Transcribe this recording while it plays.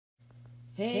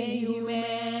Hey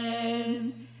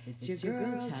humans, it's your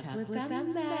girl Chocolate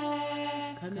Thunder,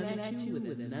 coming at you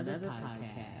with another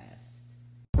podcast.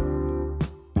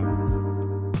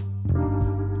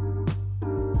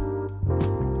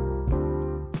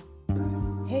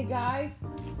 Hey guys,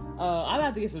 I'm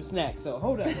about to get some snacks, so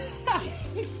hold up. Wait,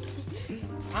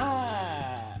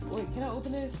 can I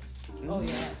open this? Oh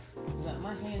yeah,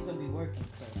 my hands will be working.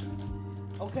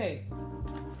 So. Okay.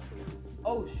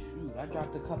 Oh shoot, I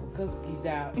dropped a couple cookies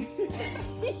out.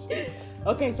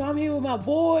 Okay, so I'm here with my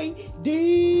boy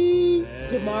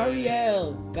Demariel.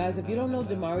 Guys, if you don't know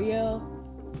Demariel,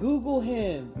 Google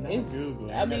him. Google.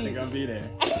 I mean, they're gonna be there.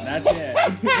 Not yet.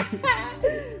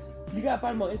 You gotta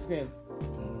find him on Instagram.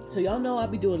 So y'all know I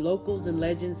be doing locals and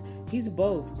legends. He's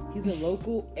both. He's a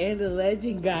local and a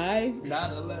legend, guys.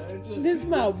 Not a legend. This is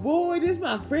my boy. This is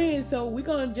my friend. So we're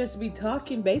gonna just be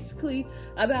talking basically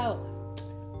about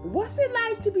what's it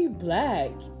like to be black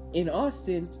in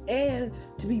Austin and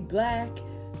to be black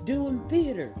doing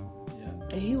theater. Yeah.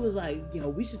 And he was like, yo,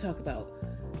 we should talk about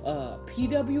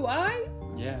PWI?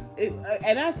 Yeah.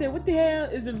 And I said, what the hell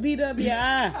is a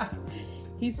PWI?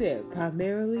 He said,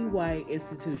 primarily white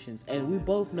institutions. And we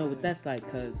both know what that's like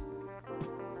because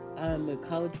I'm a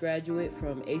college graduate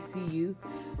from ACU,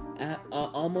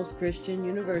 Almost Christian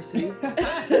University.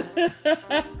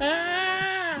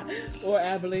 Or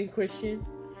Abilene Christian.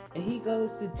 And he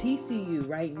goes to TCU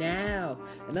right now.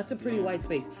 And that's a pretty white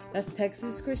space. That's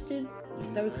Texas Christian?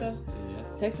 Is that what it's called?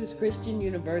 Yes. Texas Christian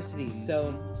University.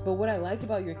 So, but what I like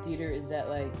about your theater is that,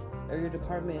 like, or your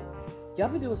department, y'all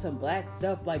been doing some black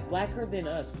stuff, like, blacker than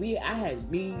us. I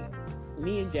had me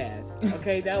and Jazz.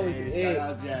 Okay, that was it. Shout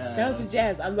out Jazz. Shout out to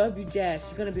Jazz. I love you, Jazz.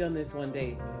 She's gonna be on this one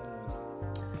day.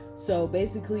 So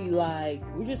basically, like,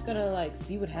 we're just gonna, like,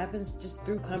 see what happens just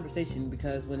through conversation,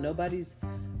 because when nobody's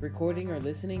recording or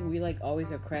listening, we, like, always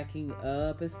are cracking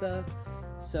up and stuff.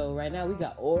 So right now we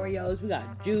got Oreos, we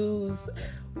got juice.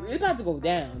 It's about to go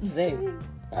down today.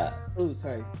 Oh,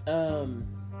 sorry.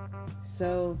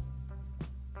 So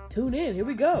tune in. Here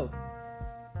we go.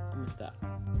 I'm gonna stop.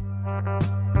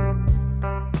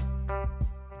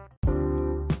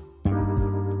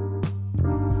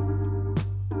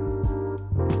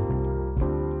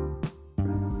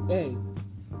 Hey,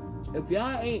 if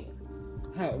y'all ain't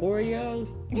had Oreos,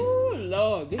 ooh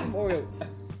Lord, get some Oreos.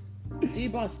 D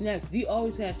bought snacks. D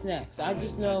always has snacks. I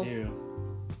just know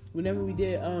whenever we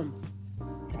did I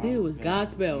think it was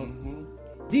Godspell. Mm-hmm.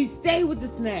 D stay with the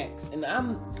snacks. And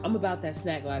I'm about that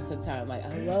snack life sometimes. Like,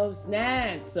 I love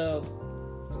snacks. So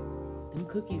them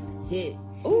cookies hit.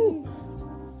 Ooh.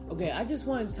 Okay, I just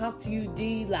want to talk to you,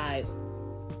 D, like,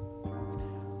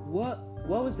 what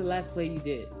was the last play you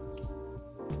did?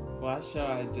 Last show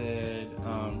I did,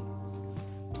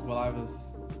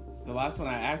 the last one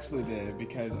I actually did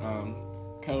because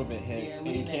COVID hit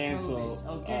and canceled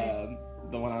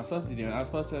the one I was supposed to be doing. I was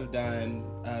supposed to have done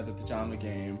the pajama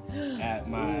game at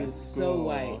my school. So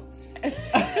white.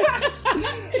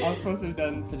 I was supposed to have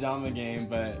done pajama game,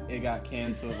 but it got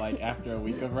canceled like after a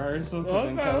week of rehearsal because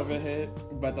then COVID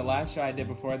hit. But the last show I did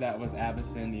before that was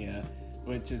Abyssinia,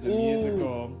 which is a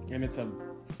musical, and it's a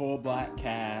full black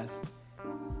cast.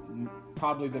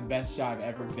 Probably the best show I've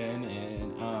ever been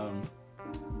in.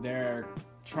 They're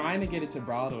trying to get it to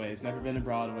Broadway. It's never been to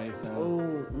Broadway,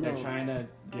 so they're trying to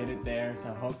get it there.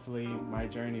 So hopefully my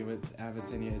journey with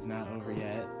Abyssinia is not over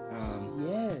yet.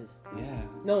 Yes. Yeah.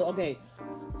 No, okay.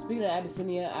 Speaking of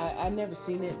Abyssinia, I never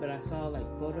seen it, but I saw, like,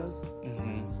 photos.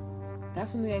 Mm-hmm.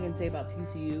 That's one thing I can say about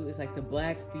TCU is, like, the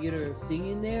black theater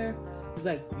singing there is,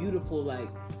 like, beautiful. Like,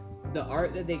 the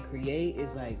art that they create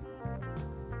is, like,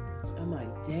 I'm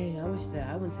like, dang, I wish that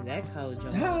I went to that college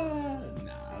almost.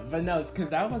 But no, it's because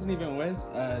that wasn't even with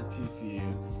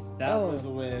TCU. That was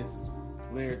with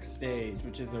Lyric Stage,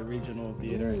 which is a regional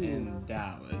theater in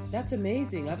Dallas. That's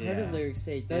amazing. I've heard of Lyric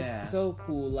Stage. That's so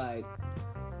cool. Like,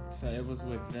 so it was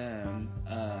with them.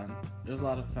 It was a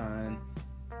lot of fun.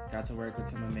 Got to work with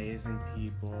some amazing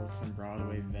people, some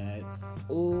Broadway vets.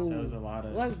 Ooh. So it was a lot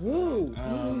of like who?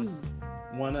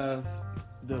 One of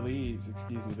the leads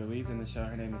in the show,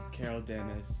 her name is Carol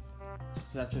Dennis.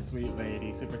 Such a sweet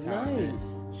lady, super talented.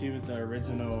 Nice. She was the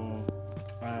original.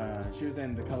 She was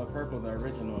in The Color Purple, the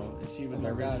original, and she was the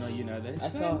original. Gosh. You know this. I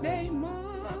saw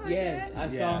her. Yes, I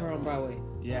saw her on Broadway.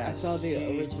 Yeah, I saw the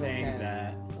original sang cast.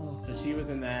 that. Oh. So she was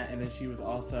in that, and then she was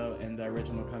also in the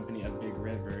original company of Big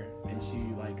River, and she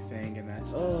like sang in that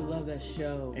show. Oh, I love that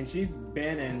show. And she's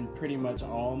been in pretty much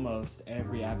almost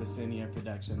every Abyssinia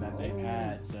production that they've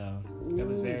had, so it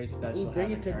was very special.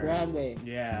 Bring it to her. Broadway.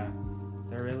 Yeah.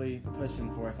 they're really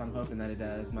pushing for. So I'm hoping that it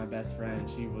does. My best friend,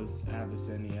 she was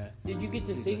Abyssinia. Did you get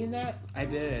to sing in that? I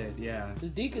did, yeah. The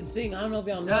D can sing. I don't know if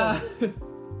y'all know.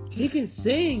 He can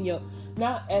sing, yo.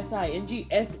 Not S-I-N-G,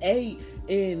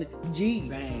 S-A-N-G.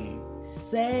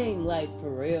 Sang, like, for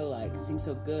real, like, sing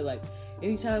so good. Like,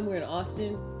 anytime we're in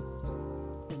Austin,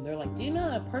 and they're like, do you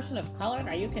know a person of color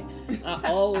that you can... I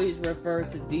always refer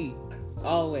to D.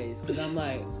 Always. Because I'm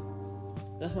like,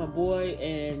 that's my boy,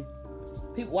 and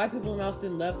white people in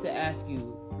Austin love to ask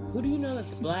you, who do you know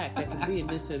that's black that can be in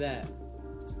this or that?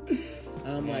 And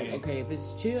I'm like, okay, if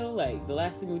it's chill, like, the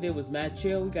last thing we did was mad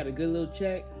chill. We got a good little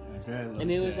check. And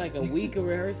it was like a week of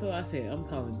rehearsal. I said, I'm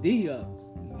calling D up.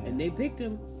 Yeah. And they picked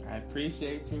him. I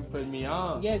appreciate you putting me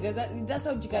on. Yeah, because that's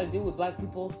what you got to do with black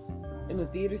people in the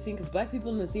theater scene. Because black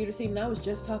people in the theater scene, and I was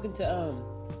just talking to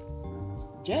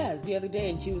Jazz the other day,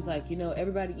 and she was like, you know,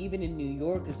 everybody, even in New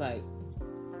York, is like,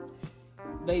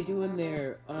 they doing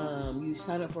their, you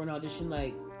sign up for an audition,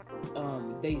 like,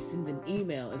 they send an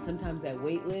email, and sometimes that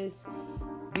wait list,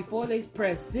 before they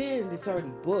press send, it's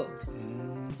already booked.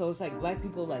 So it's like black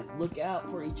people like look out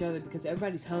for each other because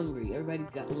everybody's hungry. Everybody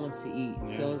wants to eat.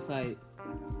 Yeah. So it's like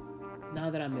now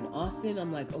that I'm in Austin,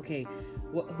 I'm like, okay,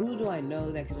 who do I know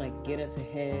that can like get us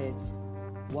ahead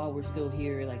while we're still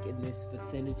here, like in this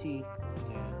vicinity?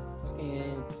 Yeah.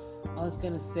 And I was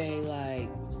gonna say like,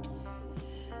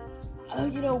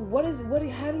 you know,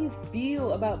 how do you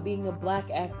feel about being a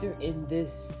black actor in this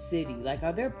city? Like,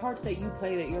 are there parts that you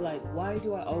play that you're like, why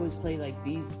do I always play like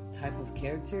these type of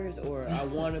characters, or I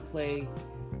want to play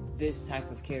this type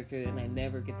of character and I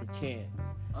never get the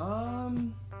chance?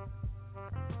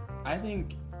 I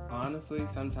think honestly,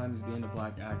 sometimes being a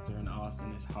black actor in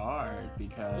Austin is hard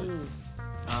because,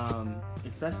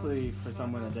 especially for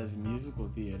someone that does musical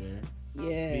theater,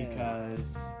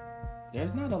 because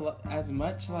there's not as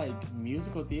much like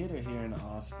musical theater here in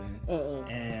Austin,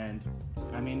 and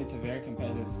I mean it's a very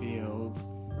competitive field.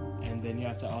 And then you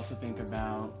have to also think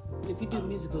about, if you do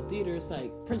musical theater, it's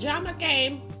like Pajama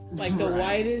Game, like the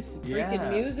whitest freaking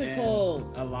musicals.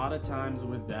 And a lot of times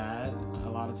with that,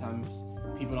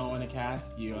 people don't want to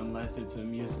cast you unless it's a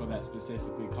musical that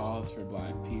specifically calls for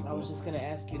black people. I was just gonna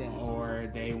ask you that. Or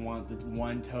they want the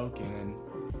one token,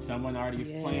 and someone already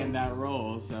is playing that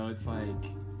role. So it's like,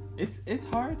 it's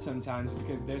hard sometimes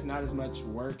because there's not as much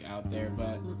work out there.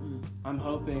 But I'm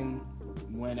hoping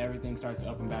when everything starts to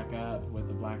open back up with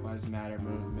the Black Lives Matter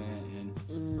movement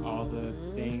and all the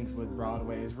things with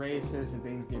Broadway is racist and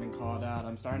things getting called out,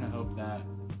 I'm starting to hope that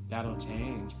that'll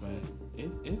change, but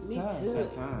it's tough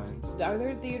at times. Are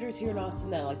there theaters here in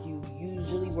Austin that like you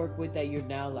usually work with that you're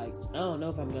now like, I don't know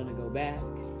if I'm gonna go back?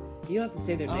 You don't have to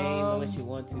say their name unless you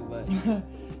want to, but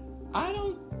I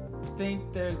don't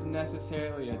think there's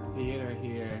necessarily a theater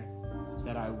here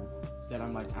that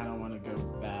I'm like, I don't want to go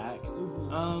back.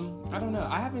 I don't know.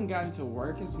 I haven't gotten to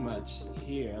work as much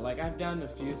here. Like, I've done a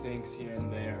few things here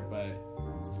and there, but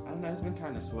I don't know. It's been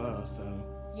kind of slow, so.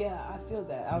 Yeah, I feel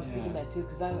that. I was thinking that too,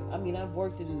 because I mean, I've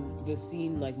worked in the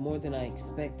scene like more than I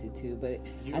expected to, but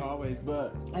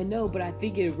I know, but I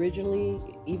think it originally,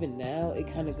 even now, it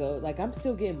kind of goes like I'm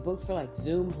still getting booked for like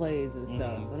Zoom plays and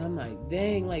stuff, and I'm like,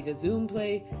 dang, like a Zoom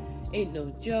play ain't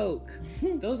no joke.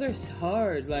 Those are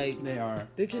hard. Like they are.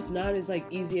 They're just not as like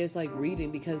easy as like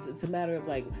reading, because it's a matter of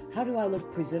like, how do I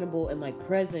look presentable and like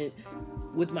present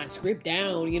with my script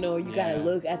down? You know, you gotta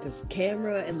look at this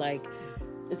camera and like.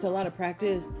 It's a lot of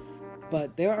practice,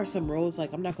 but there are some roles,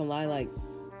 like, I'm not gonna lie, like,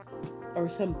 or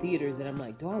some theaters that I'm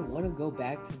like, do I want to go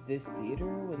back to this theater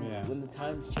when the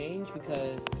times change?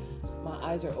 Because my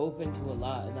eyes are open to a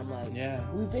lot, and I'm like,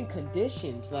 we've been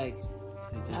conditioned, like,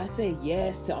 I say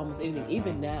yes to almost anything,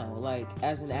 even now, like,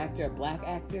 as an actor, a black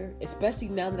actor, especially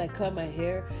now that I cut my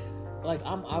hair, like,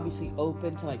 I'm obviously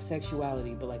open to, like,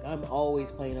 sexuality, but, like, I'm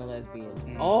always playing a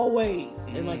lesbian, always,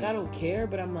 and, like, I don't care,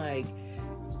 but I'm like,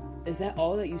 is that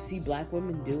all that you see black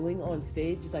women doing on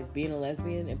stage? Is like being a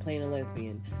lesbian and playing a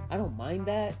lesbian. I don't mind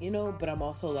that, you know, but I'm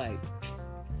also like,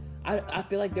 I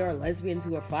feel like there are lesbians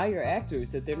who are fire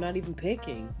actors that they're not even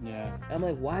picking. Yeah. I'm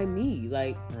like, why me?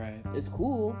 Like, it's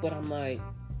cool, but I'm like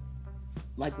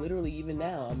literally even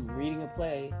now, I'm reading a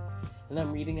play and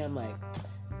I'm like,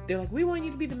 they're like, we want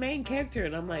you to be the main character.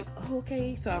 And I'm like, oh,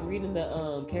 okay. So I'm reading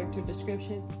the character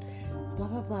description. Blah,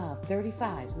 blah, blah,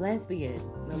 35, lesbian.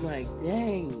 And I'm like,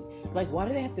 dang. Like, why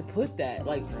do they have to put that?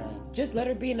 Like, just let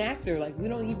her be an actor. Like, we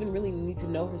don't even really need to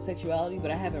know her sexuality,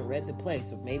 but I haven't read the play,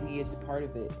 so maybe it's part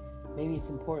of it. Maybe it's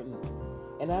important.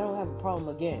 And I don't have a problem,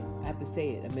 again, I have to say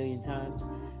it a million times.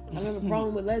 I don't have a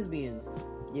problem with lesbians,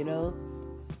 you know?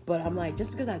 But I'm like,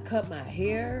 just because I cut my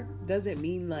hair doesn't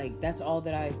mean, like, that's all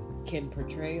that I can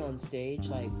portray on stage.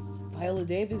 Like, Viola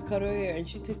Davis cut her hair and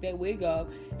she took that wig off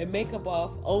and makeup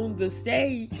off on the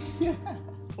stage.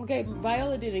 Okay,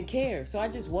 Viola didn't care, so I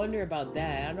just wonder about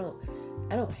that. I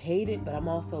don't hate it, but I'm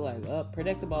also like,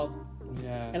 predictable.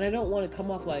 Yeah. And I don't want to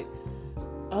come off like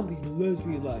I'm being a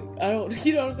lesbian. Like I don't,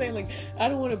 you know what I'm saying? Like I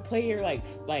don't want to play her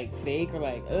like fake or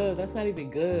like, that's not even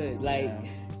good. Like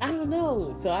I don't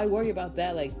know. So I worry about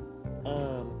that. Like,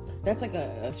 that's like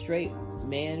a straight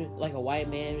man, like a white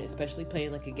man, especially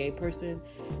playing like a gay person,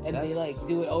 and they like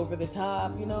do it over the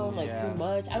top, you know, like too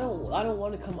much. I don't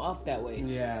want to come off that way.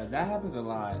 Yeah, that happens a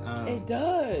lot. It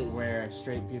does. Where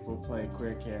straight people play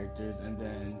queer characters and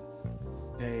then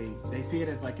they see it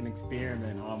as like an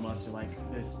experiment almost, or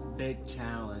like this big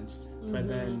challenge, but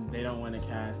then they don't want to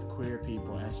cast queer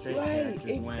people as straight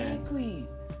characters. Exactly.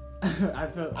 I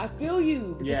I feel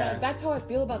you, because that's how I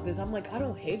feel about this. I'm like, I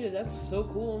don't hate it. That's so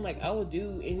cool. I'm like, I will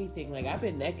do anything. Like, I've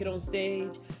been naked on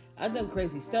stage. I've done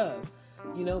crazy stuff,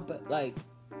 you know.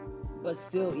 But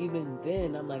still, even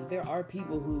then, I'm like, there are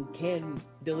people who can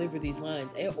deliver these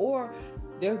lines, or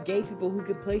there are gay people who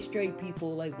could play straight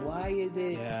people. Like, why is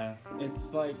it? Yeah,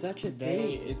 it's like such a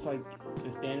thing. It's like the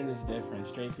standard is different.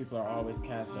 Straight people are always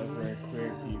cast over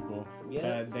queer people,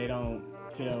 but they don't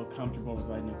feel comfortable with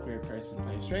letting a queer person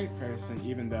play a straight person,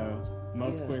 even though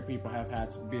most queer people have had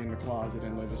to be in the closet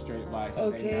and live a straight life.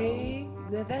 So they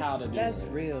know how to do that's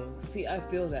it. real. See, I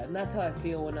feel that, and that's how I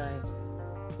feel when I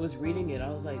was reading it. I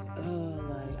was like,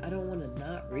 I don't want to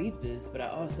not read this, but I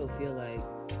also feel like,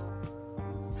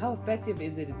 how effective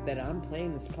is it that I'm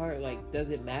playing this part? Like,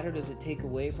 does it matter? Does it take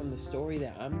away from the story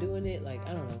that I'm doing it? Like,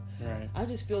 I don't know. Right. I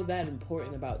just feel that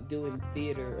important about doing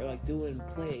theater or like doing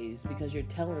plays, because you're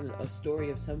telling a story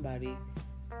of somebody,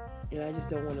 and I just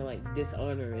don't want to like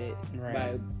dishonor it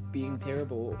by being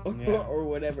terrible or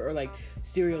whatever, or like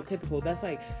stereotypical. That's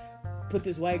like, put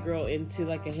this white girl into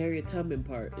like a Harriet Tubman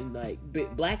part and like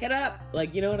black it up.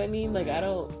 Like, you know what I mean? Like, I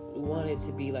don't want it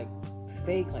to be like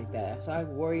fake like that. So I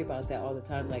worry about that all the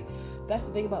time. Like, that's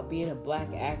the thing about being a black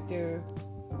actor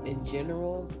in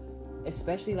general,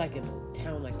 especially like in a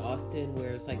town like Austin,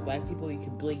 where it's like black people, you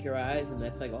can blink your eyes and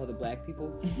that's like all the black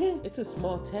people. It's a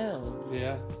small town.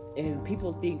 Yeah. And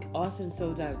people think Austin's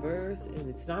so diverse, and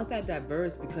it's not that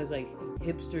diverse because like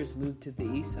hipsters moved to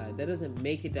the east side. That doesn't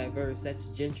make it diverse. That's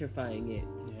gentrifying it.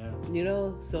 Yeah. You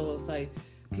know? So it's like,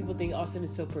 people think Austin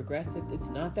is so progressive.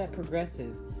 It's not that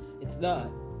progressive. It's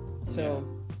not. So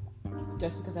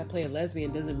just because I play a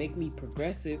lesbian doesn't make me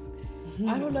progressive.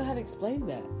 I don't know how to explain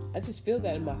that. I just feel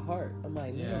that in my heart. I'm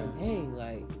like, man, dang,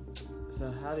 like.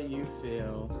 So how do you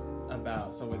feel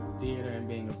about, so with theater and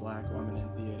being a black woman in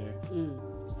theater,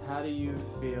 how do you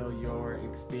feel your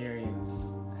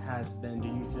experience has been? Do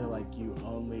you feel like you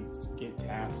only get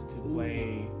tapped to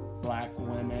play black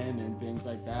women and things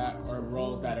like that, or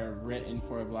roles that are written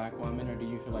for a black woman, or do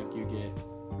you feel like you get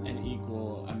an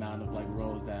equal amount of like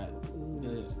roles that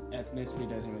the ethnicity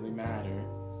doesn't really matter?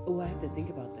 Oh, I have to think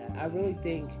about that. I really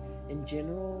think, in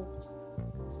general,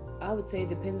 I would say it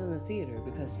depends on the theater,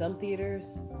 because some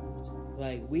theaters,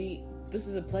 like this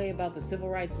is a play about the civil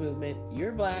rights movement.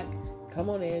 You're black. Come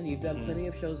on in. You've done plenty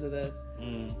of shows with us.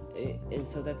 And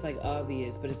so that's like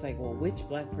obvious, but it's like, well, which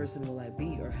black person will I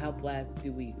be, or how black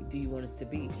do you want us to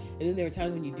be? And then there are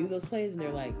times when you do those plays and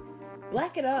they're like,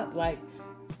 black it up. Like,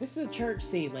 this is a church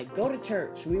scene. Like, go to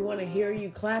church. We want to hear you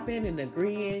clapping and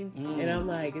agreeing. And I'm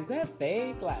like, is that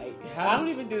fake? Like, I don't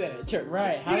even do that at church.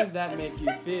 Right. How does that make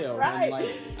you feel when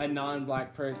like a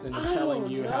non-black person is telling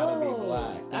you how to be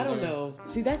black? I don't know.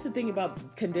 See, that's the thing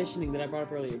about conditioning that I brought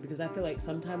up earlier, because I feel like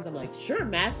sometimes I'm like, sure,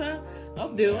 massa,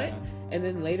 I'll do it. And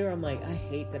then later I'm like, I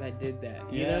hate that I did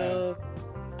that. You know?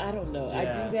 I don't know. I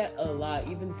do that a lot.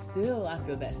 Even still, I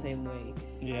feel that same way.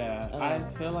 Yeah. I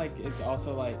feel like it's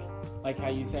also like how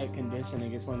you said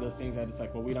conditioning. It's one of those things that it's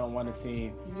like, well, we don't want to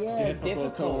seem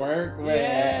difficult to work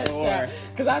with. Or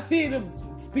because I see them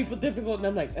people difficult, and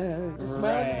I'm like, just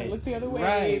smile, look the other way.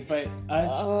 Right, but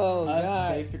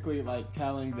us basically like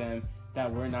telling them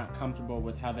that we're not comfortable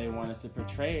with how they want us to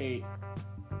portray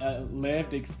a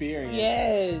lived experience.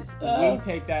 Yes. We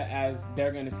take that as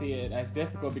they're going to see it as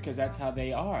difficult because that's how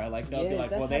they are. Like, they'll be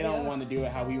like, well, they don't want to do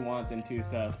it how we want them to,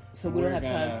 so we don't have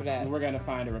time for that. We're going to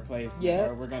find a replacement,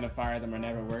 or we're going to fire them or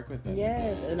never work with them.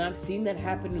 Yes, and I've seen that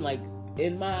happen, like,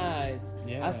 in my eyes.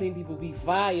 Yeah. I've seen people be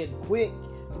fired quick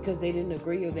because they didn't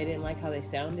agree or they didn't like how they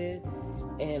sounded.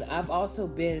 And I've also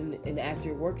been an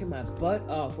actor working my butt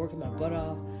off,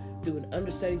 doing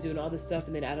understudies, doing all this stuff,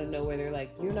 and then out of nowhere they're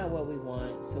like, you're not what we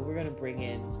want, so we're gonna bring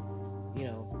in,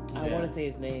 I want to say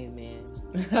his name, man.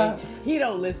 He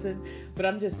don't listen. But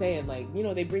I'm just saying, like, you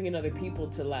know, they bring in other people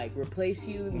to, like, replace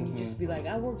you. And you just be like,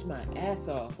 I worked my ass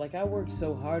off. Like, I worked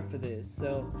so hard for this.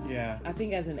 So, yeah. I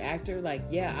think as an actor, like,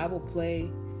 yeah, I will play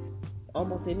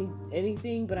almost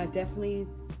anything. But I definitely,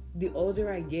 the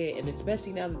older I get, and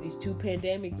especially now that these 2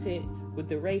 pandemics hit, with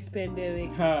the race pandemic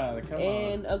and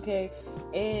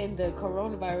the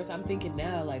coronavirus, I'm thinking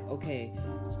now, like, okay,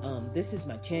 this is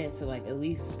my chance to, like, at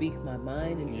least speak my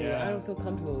mind and say, I don't feel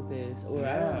comfortable with this, or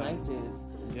I don't like this.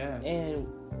 Yeah. And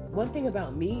one thing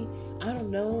about me, I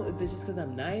don't know if it's just because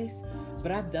I'm nice,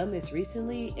 but I've done this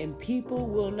recently, and people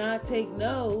will not take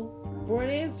no for an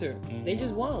answer. They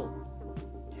just won't.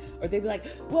 Or they'd be like,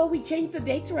 well, we changed the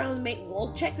dates around and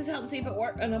we'll check this out and see if it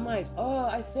works. And I'm like, oh,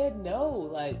 I said no.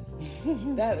 Like,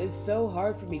 that is so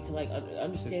hard for me to, like,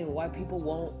 understand why people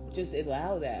won't just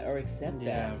allow that or accept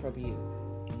that from you.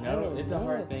 No, it's a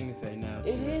hard thing to say no to.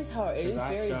 It is hard. It is very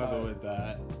hard. I struggle with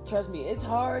that. Trust me, it's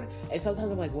hard. And sometimes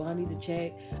I'm like, well, I need to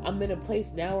check. I'm in a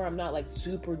place now where I'm not, like,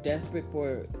 super desperate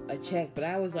for a check. But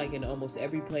I was, like, in almost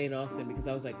every play in Austin because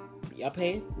I was like, y'all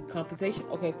paying compensation?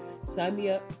 Okay, sign me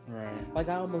up. Right. Like,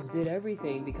 I almost did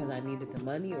everything because I needed the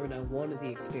money or I wanted the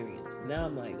experience. Now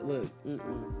I'm like, look,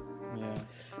 Yeah.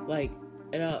 Like,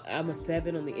 and I'm a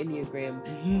 7 on the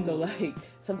Enneagram. So, like,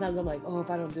 sometimes I'm like, oh, if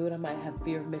I don't do it, I might have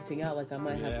fear of missing out. Like, I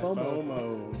might have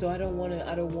FOMO. So I don't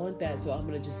want that. So I'm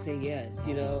going to just say yes,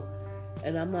 you know?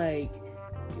 And I'm like,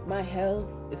 my health,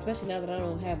 especially now that I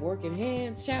don't have working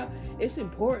hands, child, it's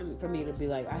important for me to be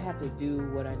like, I have to do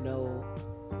what I know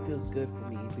feels good for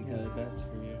me because it's best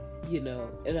for you. You know,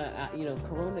 and I you know,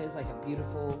 Corona is like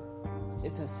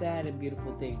it's a sad and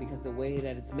beautiful thing because the way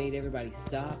that it's made everybody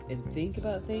stop and think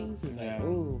about things is like,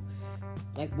 ooh,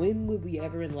 like when would we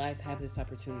ever in life have this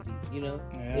opportunity, you know?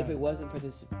 If it wasn't for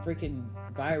this freaking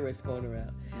virus going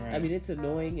around. Right. I mean, it's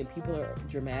annoying and people are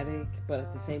dramatic, but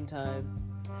at the same time,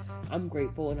 I'm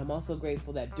grateful, and I'm also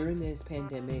grateful that during this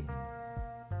pandemic,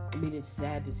 I mean, it's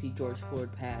sad to see George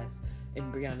Floyd pass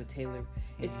and Breonna Taylor.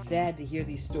 It's sad to hear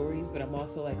these stories, but I'm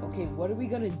also like, okay, what are we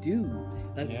gonna do?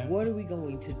 Like, what are we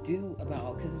going to do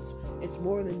about? Because it's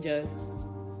more than just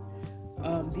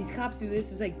these cops do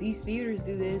this. It's like these theaters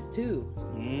do this too.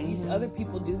 These other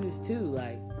people do this too.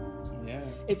 Like,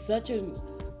 it's such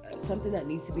something that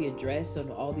needs to be addressed on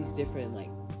all these different, like,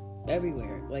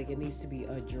 everywhere. Like, it needs to be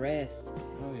addressed.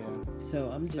 Oh yeah. So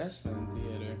I'm especially in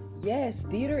theater. Yes,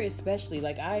 theater especially.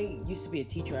 Like, I used to be a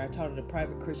teacher. I taught at a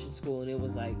private Christian school, and it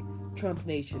was like Trump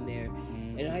Nation there.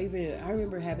 And I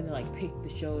remember having to, like, pick the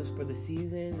shows for the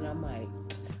season, and I'm like,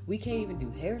 we can't even do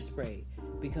Hairspray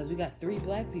because we got 3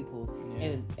 black people.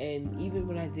 And even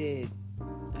when I think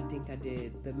I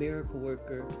did The Miracle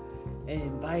Worker,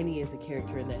 and Viney is a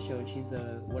character in that show, and she's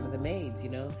one of the maids, you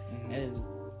know. And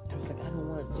I was like, I don't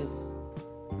want just.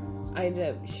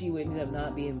 She ended up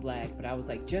not being black, but I was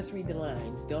like, just read the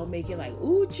lines. Don't make it like,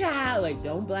 ooh, child. Like,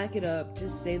 don't black it up.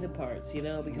 Just say the parts, you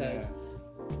know? Because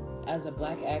as a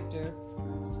black actor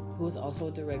who was also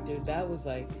a director, that was,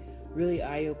 like, really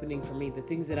eye-opening for me. The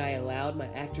things that I allowed my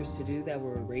actors to do that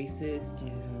were racist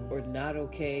or not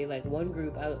okay. Like, one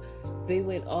group, they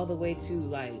went all the way to,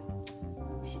 like,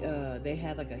 they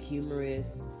had, like, a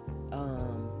humorous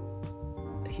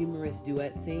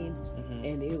duet scene,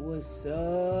 and it was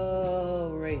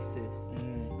so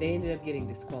racist. They ended up getting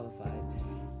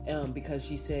disqualified because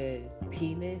she said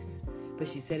penis, but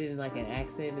she said it in, like, an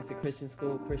accent. It's a Christian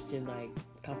school, Christian, like,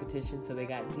 competition, so they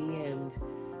got DM'd,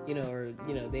 you know, or,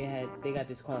 you know, they got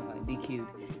disqualified, DQ'd.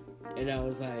 And I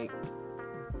was like,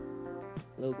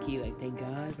 low key, like, thank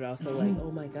God, but also like,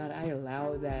 oh my God, I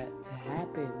allowed that to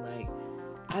happen. Like,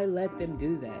 I let them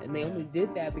do that, and they only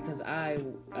did that because a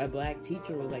black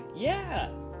teacher was like, yeah.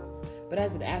 But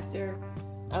as an actor,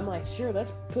 I'm like, sure,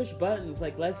 let's push buttons,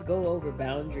 like, let's go over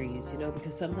boundaries, you know,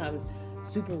 because sometimes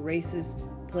super racist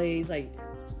plays, like,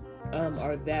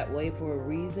 are that way for a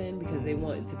reason because they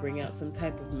wanted to bring out some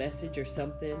type of message or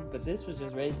something. But this was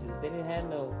just racist. They didn't have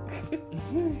no.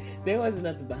 There wasn't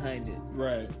nothing behind it.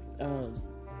 Right.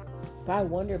 But I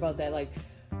wonder about that. Like,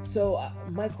 so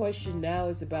my question now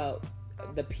is about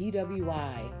the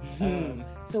PWI.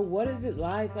 So what is it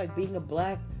like being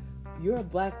you're a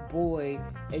black boy,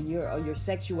 and your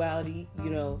sexuality, you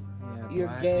know, you're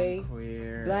black gay,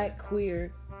 queer, black,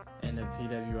 queer. And a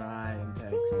PWI in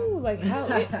Texas. Ooh, like how?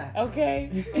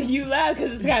 Okay, you laugh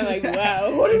because it's kind of like,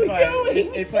 wow, what are we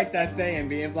doing? It's like that saying,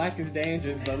 being black is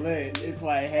dangerous, but lit. It's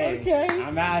like, hey,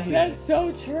 I'm out here. That's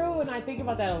so true, and I think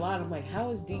about that a lot. I'm like,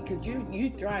 how is deep? Because you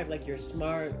thrive, like, you're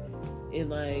smart, and,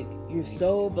 like, you're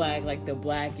so black, like the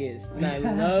blackest, and I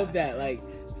love that, like,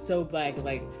 so black, and,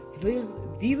 like,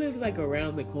 lives like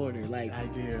around the corner. Like I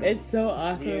do. It's so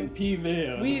awesome. We in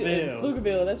P-ville. We in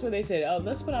Pflugerville. That's where they said, "Oh,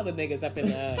 let's put all the niggas up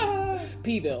in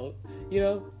P-ville." You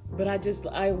know. But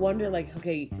I wonder, like,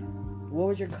 okay, what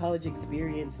was your college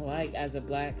experience like as a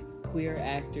black queer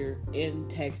actor in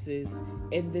Texas?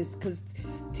 In this, because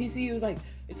TCU is like,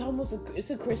 it's almost it's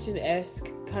a Christian-esque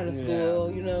kind of school,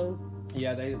 you know.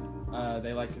 Yeah, they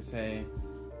like to say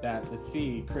that the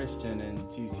C, Christian, and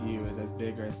TCU is as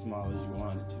big or as small as you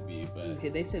want it to be, but... Okay,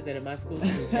 they said that in my school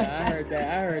too. I heard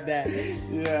that.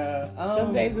 Yeah.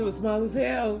 Some days it was small as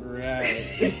hell. Right.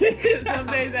 Some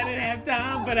days I didn't have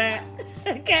time for that.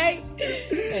 Okay?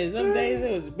 And some days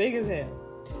it was big as hell.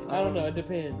 I don't know, it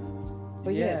depends.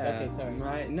 But yes, okay, sorry.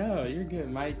 No, you're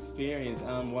good. My experience,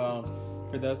 well,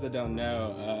 for those that don't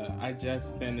know, I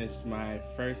just finished my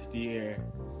first year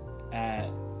at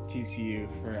TCU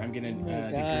I'm getting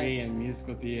a degree in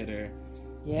musical theater.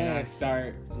 Yes. And I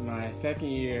start my second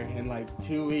year in like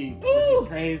 2 weeks, which is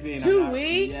crazy. And 2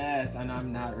 weeks? Yes, and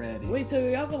I'm not ready. Wait, so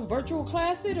y'all gonna virtual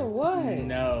class it or what?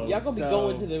 No. Y'all gonna be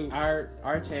going to the...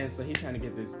 Our chancellor, he's trying to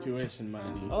get this tuition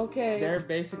money. Okay. They're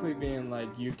basically being like,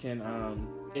 you can,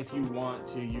 if you want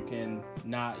to, you can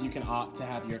opt to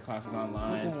have your classes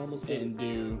online and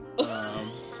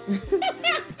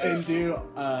do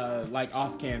like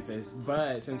off campus.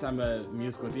 But since I'm a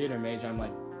musical theater major, I'm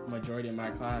like, majority of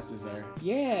my classes are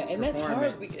and that's hard.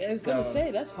 I was gonna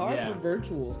say that's hard for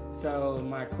virtual. So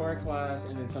my core class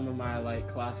and then some of my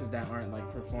like classes that aren't like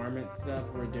performance stuff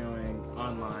we're doing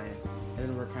online, and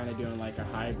then we're kind of doing like a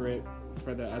hybrid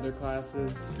for the other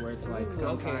classes where it's like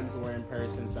sometimes we're in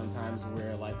person, sometimes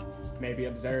we're like maybe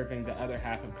observing the other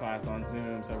half of class on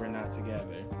Zoom, so we're not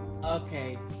together.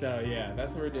 Okay. So yeah,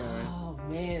 that's what we're doing. Oh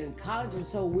man, college is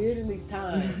so weird in these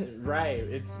times. Right,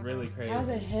 it's really crazy. How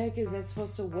the heck is that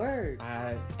supposed to work?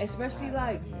 Especially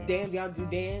dance, y'all do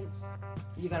dance?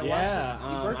 You gotta watch it?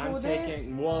 You virtual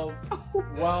dance?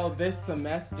 Well, this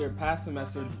semester, past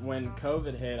semester, when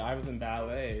COVID hit, I was in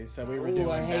ballet, so we were doing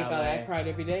ballet. I hate ballet. I cried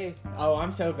every day. Oh,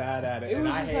 I'm so bad at it, and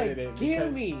I hated it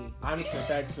because me. I'm a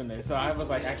perfectionist, so I was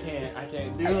like, I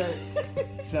can't do it.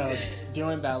 So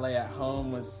doing ballet at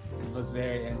home was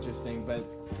very interesting, but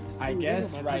I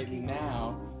guess right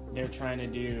now they're trying to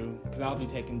do, because I'll be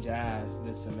taking jazz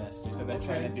this semester, so they're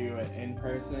trying to do it in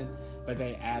person, but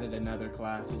they added another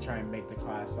class to try and make the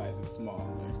class sizes smaller.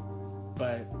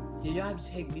 But did y'all have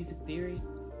to take music theory?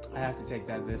 I have to take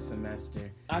that this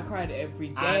semester. I cried every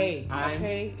day. I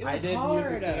did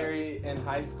music theory in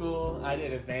high school. I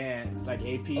did advanced, like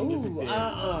AP music theory.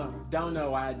 Don't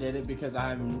know why I did it, because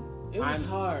it was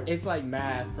hard. It's like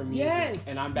math for music,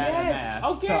 and I'm bad at math.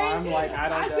 Okay. So I'm like, I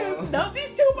don't know. I said, no,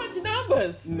 these too much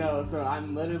numbers. No, so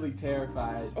I'm literally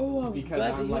terrified. Because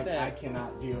I'm like, I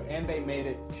cannot do it. And they made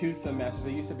it 2 semesters.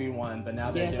 It used to be 1, but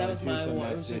now they're doing 2 semesters. It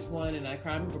was just 1, and I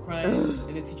remember crying,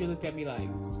 and the teacher looked at me like...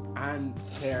 I'm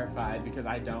terrified because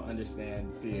I don't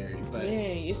understand theory. But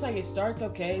man, it's like it starts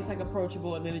okay, it's like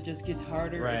approachable, and then it just gets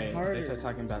harder and harder. They start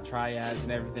talking about triads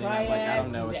and everything. I'm like, I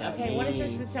don't know what that means. What is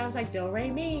this? It sounds like do,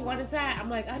 re, mi. What is that? I'm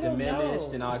like, I don't know.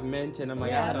 Diminished and augmented. I'm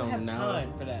like, I don't have know.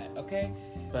 Time for that. Okay.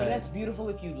 But that's beautiful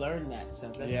if you learn that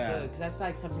stuff. That's good, because that's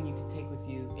like something you can take with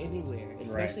you anywhere,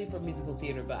 especially for musical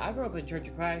theater. But I grew up in Church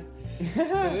of Christ,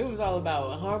 so it was all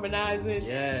about harmonizing.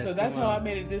 Yes, so that's how I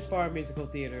made it this far in musical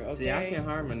theater. Okay, see, I can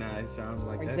harmonize, so I'm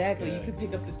like, exactly. That's good. You can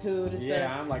pick up the tune and stuff.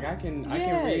 Yeah, I'm like, I can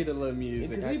read a little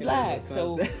music. Because we black,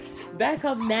 so that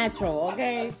come natural.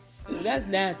 Okay, that's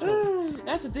natural.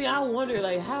 That's the thing. I wonder,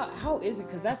 like, how is it?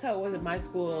 Because that's how it was in my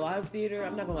school. A lot of theater.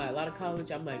 I'm not gonna lie. A lot of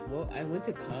college. I'm like, well, I went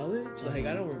to college. Like,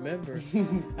 I don't remember.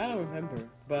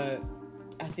 But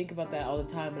I think about that all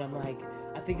the time, and I'm like,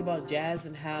 I think about jazz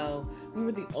and how we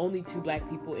were the only 2 black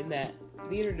people in that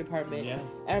theater department. Yeah.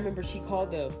 And I remember she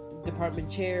called the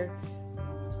department chair.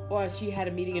 Well, she had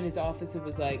a meeting in his office. It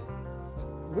was like,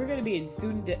 we're gonna be in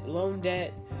student loan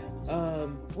debt.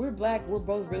 We're black, we're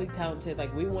both really talented,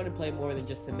 like we want to play more than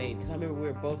just the maid, because I remember we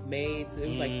were both maids. It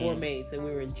was like 4 maids, and we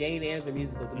were in Jane Eyre the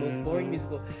musical, the most boring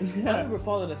musical. I remember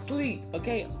falling asleep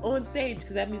on stage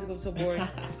because that musical was so boring.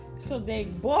 So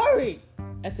dang boring.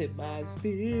 I said, my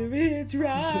spirits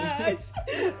rise.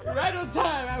 Right on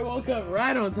time. I woke up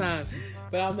right on time.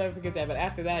 But I'll never forget that. But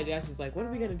after that, Jazz was like, what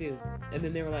are we going to do? And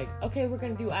then they were like, okay, we're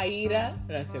going to do Aida.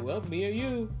 And I said, well, me or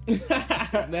you.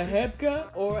 Nehebka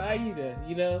or Aida,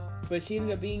 you know? But she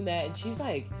ended up being that. And she's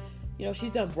like, you know,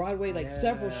 she's done Broadway, like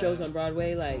several shows on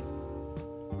Broadway. Like,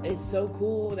 it's so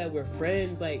cool that we're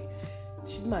friends. Like,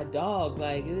 she's my dog.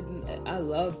 Like, I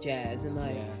love Jazz. And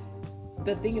like,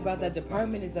 the thing about that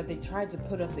department is that they tried to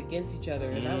put us against each other.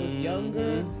 And I was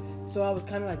younger. So I was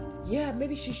kind of like, yeah,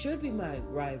 maybe she should be my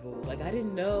rival. Like, I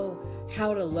didn't know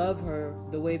how to love her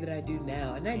the way that I do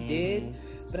now. And I did,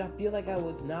 but I feel like I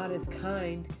was not as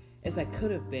kind as I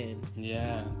could have been.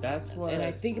 Yeah, that's what... And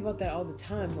I think about that all the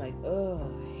time, like,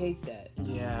 oh, I hate that.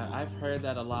 Yeah, I've heard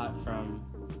that a lot from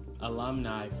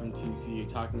alumni from TCU,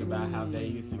 talking about how they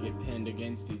used to get pinned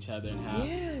against each other,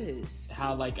 and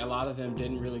how like a lot of them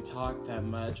didn't really talk that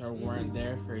much or weren't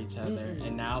there for each other,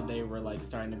 and now they were like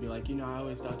starting to be like, I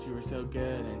always thought you were so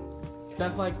good and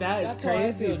stuff like that. That's it's crazy how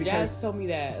I feel. because Jazz told me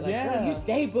that, like, girl, you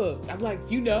stay booked. I'm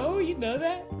like, you know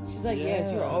that? She's like,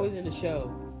 yes, you're always in the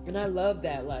show, and I love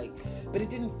that, like. But it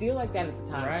didn't feel like that at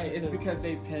the time. Right, it's because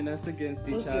they pin us against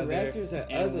each other. Those directors are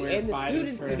ugly, and the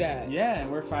students do that. Yeah, and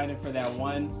we're fighting for that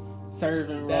one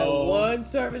serving that role. One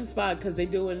serving spot, because they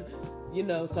doing,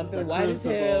 something the white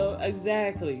crucible. as hell.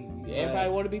 Exactly. Right. Everybody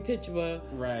want to be Tituba.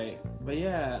 Right. But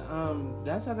yeah,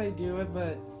 that's how they do it.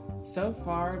 But so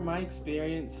far, my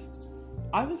experience,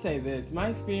 I would say this. My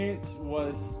experience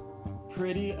was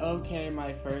pretty okay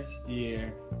my first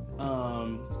year.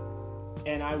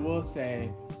 And I will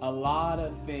say, a lot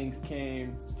of things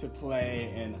came to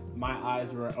play, and my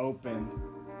eyes were open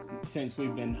since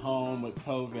we've been home with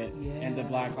COVID and the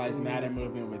Black Lives Matter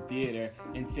movement with theater,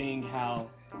 and seeing how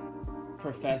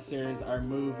professors are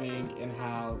moving and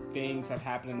how things have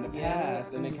happened in the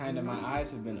past, and it kind of, my eyes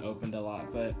have been opened a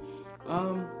lot. But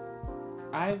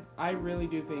I really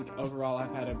do think overall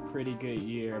I've had a pretty good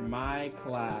year. My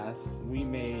class, we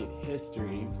made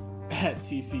history at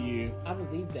TCU. I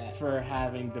believe that. For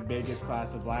having the biggest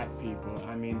class of black people.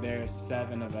 I mean, there's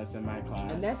 7 of us in my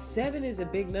class. And that 7 is a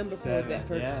big number for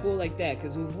a school like that.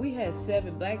 Because if we had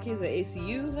 7 black kids at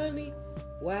ACU, honey,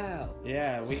 wow.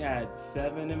 Yeah, we had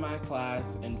 7 in my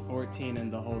class and 14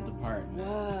 in the whole department.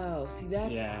 Wow. See,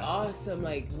 that's awesome.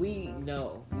 Like,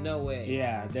 no way.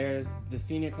 Yeah, there's the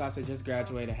senior class that just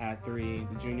graduated had 3.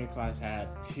 The junior class had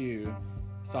 2.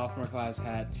 Sophomore class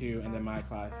had 2, and then my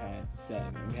class had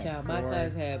 7. My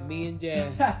class had me and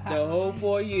Jazz the whole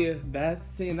 4 years.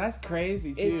 That's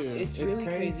crazy too. It's really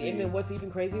crazy. And then what's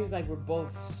even crazier is like we're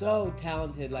both so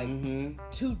talented, like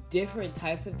 2 different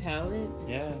types of talent.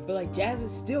 Yeah. But like Jazz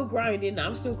is still grinding.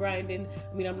 I'm still grinding.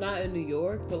 I mean, I'm not in New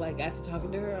York, but like after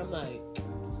talking to her, I'm like,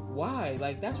 why?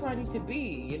 Like, that's where I need to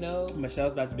be,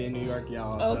 Michelle's about to be in New York,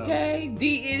 y'all. Okay, so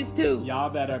D is too. Y'all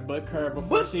better book her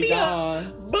before she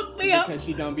gone. Book me up. Because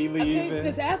she gonna be leaving.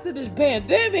 Because after this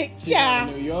pandemic, she going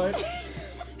to New York.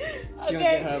 She gonna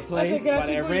get her a place while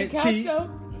that rent cheap.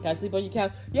 Can I sleep on your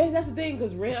couch? Yeah, that's the thing,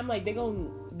 because rent, I'm like, they gonna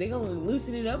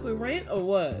loosen it up with rent or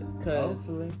what? Because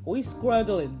we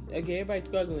struggling. Okay, everybody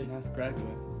struggling. Not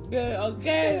struggling. Yeah,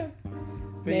 okay.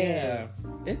 But yeah,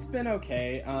 it's been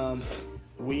okay.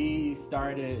 We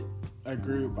started a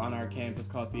group on our campus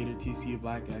called Theater TCU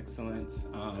Black Excellence.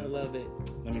 I love it.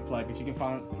 Let me plug it. You can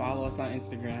follow us on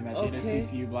Instagram at Theater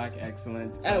TCU Black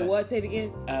Excellence. At what? Say it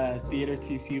again. Theater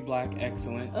TCU Black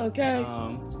Excellence. Okay.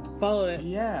 Follow it.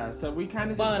 Yeah. So we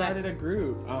kind of just started a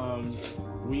group.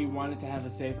 We wanted to have a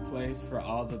safe place for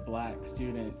all the black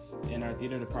students in our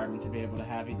theater department to be able to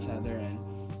have each other and,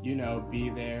 be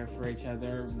there for each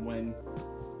other when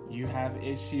you have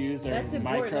issues or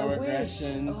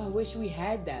microaggressions. I wish we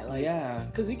had that. Like,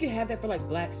 because we could have that for like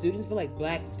black students, but like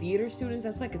black theater students,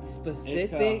 that's like a specific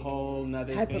it's a whole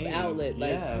nother type of outlet.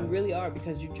 Like, you really are,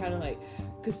 because you're trying to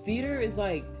because theater is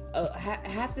like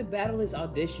half the battle is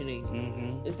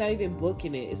auditioning. It's not even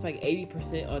booking it. It's like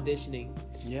 80% auditioning.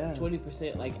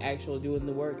 20% like actual doing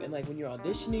the work. And like when you're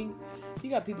auditioning, you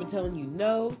got people telling you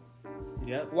no.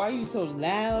 Yep. Why are you so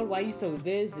loud? Why are you so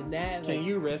this and that? Can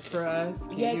you riff for us?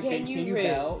 Can you riff?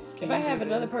 Belt? If I have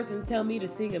another person tell me to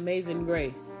sing Amazing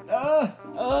Grace,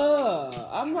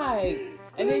 I'm like,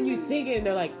 and then you sing it and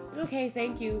they're like, okay,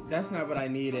 thank you. That's not what I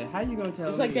needed. How you gonna tell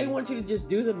me? It's like they want you to just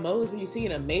do the most when you sing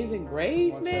an Amazing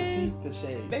Grace, man. Your teeth to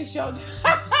shake. They showed.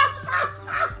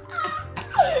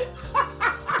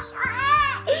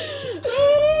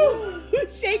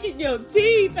 Shaking your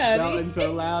teeth, honey. Yelling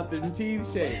so loud their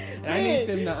teeth shake. And I need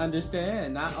them to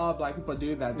understand, not all black people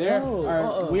do that. We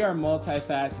are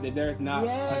multifaceted. There's not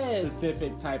a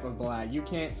specific type of black. You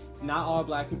can't. Not all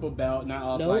black people belt. Not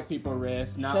all black people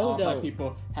riff. Not all black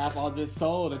people have all this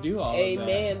soul to do all of that.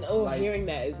 Amen. Oh, hearing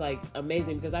that is like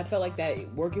amazing, because I felt like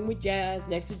that working with Jazz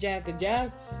next to Jack. Cause Jazz,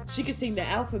 she could sing the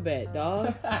alphabet,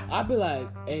 dog. I'd be like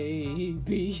A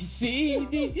B C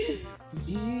D.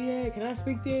 Yeah, can I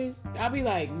speak this? I'll be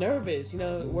like nervous,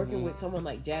 working with someone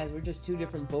like Jazz. We're just 2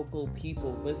 different vocal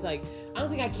people. But it's like, I don't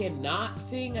think I cannot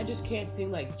sing. I just can't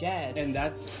sing like Jazz. And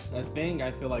that's a thing,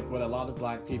 I feel like, with a lot of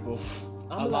black people.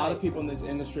 a lot of people in this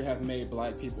industry have made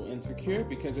black people insecure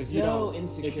because if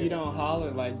you don't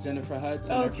holler like Jennifer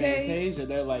Hudson or Fantasia,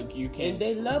 they're like, you can't. And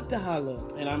they love to holler.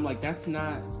 And I'm like, that's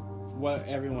not what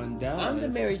everyone does. I'm the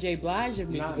Mary J. Blige of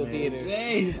musical theater.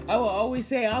 J. I will always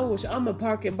say I'm a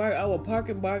park and bark. I will park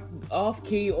and bark off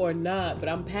key or not, but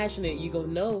I'm passionate. You gonna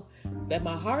know that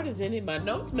my heart is in it. My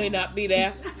notes may not be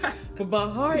there, but my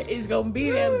heart is gonna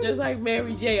be there. Just like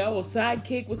Mary J. I will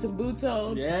sidekick with some boots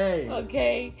on. Yay.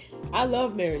 Okay, I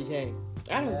love Mary J.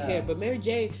 I don't care, but Mary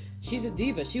J. She's a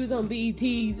diva. She was on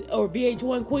BET's or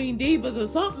VH1 Queen Divas or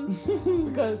something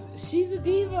because she's a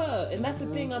diva. And that's the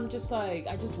thing. I'm just like,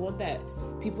 I just want that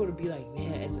people to be like,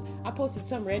 man. And I posted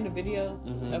some random video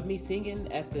of me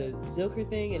singing at the Zilker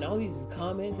thing and all these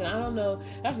comments. And I don't know.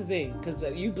 That's the thing. Because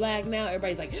you black now,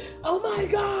 everybody's like, oh my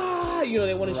God. You know,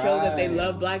 they want to show that they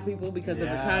love black people because of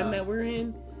the time that we're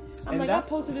in. I'm like, I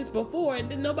posted this before and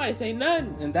then nobody say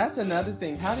nothing. And that's another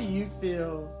thing. How do you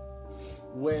feel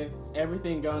with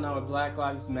everything going on with Black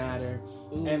Lives Matter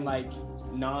and like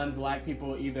non-black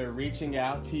people either reaching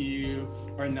out to you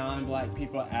or non-black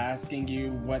people asking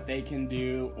you what they can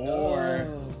do or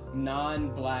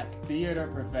non-black theater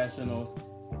professionals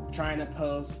trying to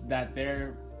post that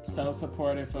they're so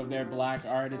supportive of their black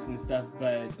artists and stuff,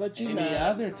 but any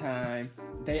other time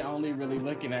they only really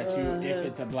looking at you if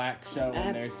it's a black show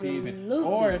in their season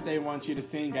or if they want you to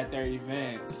sing at their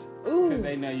events because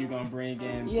they know you're gonna bring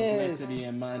in publicity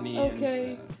and money and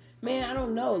stuff. Man, I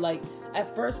don't know. Like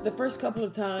the first couple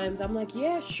of times I'm like,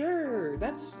 yeah, sure,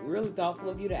 that's really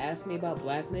thoughtful of you to ask me about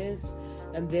blackness.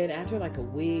 And then after like a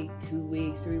week, 2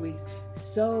 weeks, 3 weeks,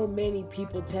 so many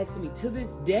people texting me. To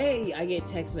this day, I get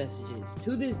text messages.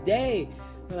 To this day,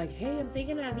 they're like, hey, I'm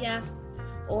thinking of ya.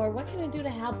 Or what can I do to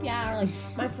help y'all? Like,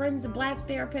 my friend's a black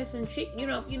therapist and she,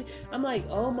 I'm like,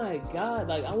 oh my God,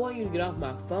 like, I want you to get off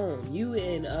my phone. You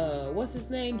and, what's his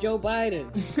name? Joe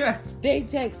Biden. Stay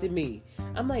texting me.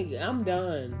 I'm like, I'm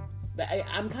done.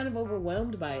 I'm kind of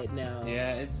overwhelmed by it now.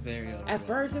 Yeah, it's very overwhelming. At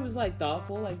first, it was like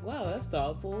thoughtful, like, wow, that's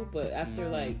thoughtful. But after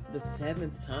like the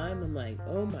 7th time, I'm like,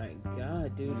 oh my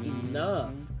God, dude,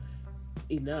 enough.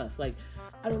 Like,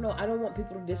 I don't know. I don't want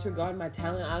people to disregard my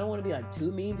talent. I don't want to be like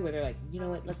too mean to where they're like, you know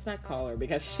what, let's not call her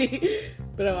because she.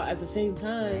 But at the same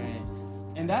time.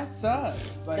 Right. And that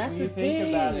sucks. Like, that's when you think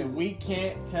about it, we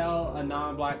can't tell a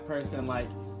non-black person, like,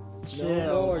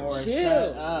 chill or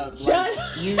shut up. Like,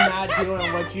 you not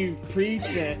doing what you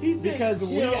preaching because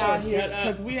we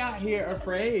out here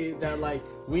afraid that like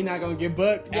we not gonna get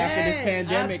booked after this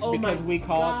pandemic because we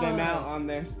called them out on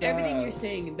their stuff. Everything you're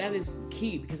saying, that is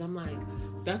key because I'm like,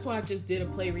 that's why I just did a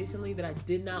play recently that I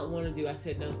did not want to do. I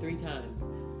said no 3 times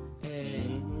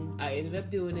and I ended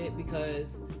up doing it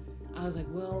because I was like,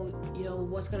 well,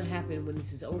 what's going to happen when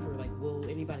this is over? Like, will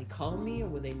anybody call me or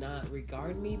will they not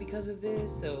regard me because of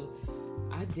this? So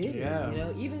I did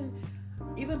it,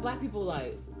 even black people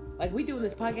like we doing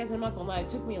this podcast, I'm not going to lie, it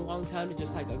took me a long time to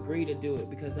just like agree to do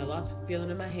it because I lost feeling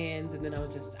in my hands. And then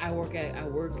I work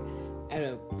at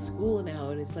a school now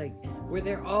and it's like, we're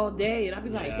there all day and I'd be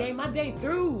like, dang, my day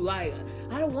through. Like,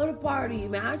 I don't want to party,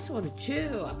 man. I just want to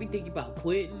chill. I'd be thinking about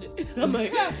quitting. I'm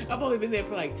like, I've only been there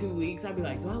for like 2 weeks. I'd be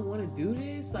like, do I want to do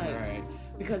this? Like,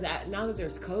 because now that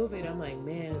there's COVID, I'm like,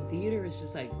 man, theater is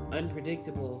just like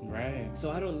unpredictable. Right.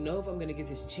 So I don't know if I'm going to get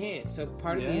this chance. So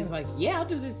part of me is like, yeah, I'll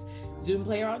do this Zoom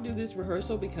play or I'll do this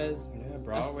rehearsal because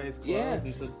Broadway's closed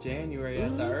until January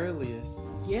at the earliest.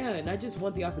 Yeah, and I just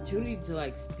want the opportunity to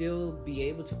like still be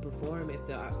able to perform if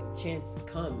the chance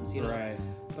comes, Right.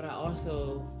 But I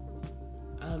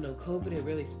don't know, COVID had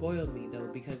really spoiled me though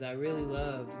because I really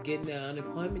loved getting the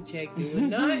unemployment check, doing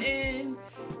nothing,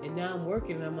 and now I'm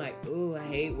working and I'm like, ooh, I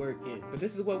hate working, but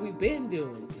this is what we've been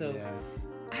doing. So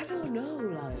I don't know,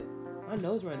 like my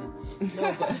nose running.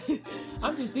 No, but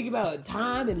I'm just thinking about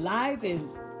time and life and.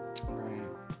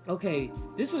 Okay,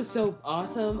 this was so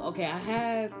awesome. Okay, I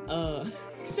have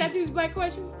should I do these black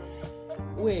questions?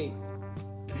 Wait.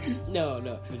 No.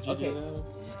 Did you do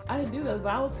those? I didn't do those,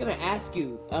 but I was gonna ask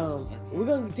you. We're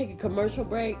gonna take a commercial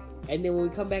break, and then when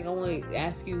we come back, I want to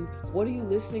ask you, what are you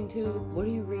listening to? What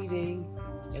are you reading?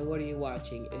 And what are you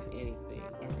watching, if anything?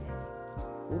 Okay.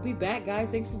 We'll be back,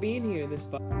 guys. Thanks for being here this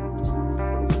fall.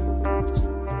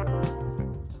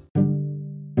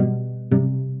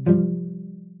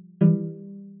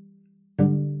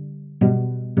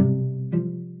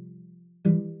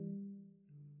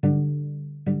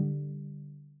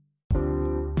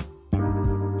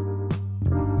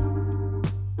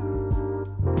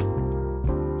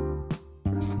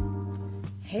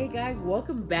 Hey guys,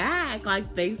 welcome back.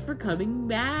 Like, thanks for coming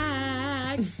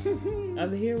back.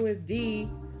 I'm here with D,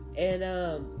 and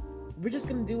we're just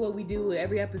gonna do what we do with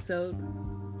every episode.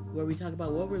 where we talk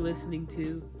about what we're listening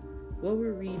to, what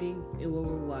we're reading, and what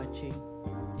we're watching.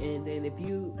 And then if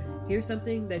you hear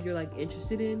something that you're like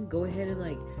interested in, go ahead and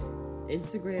like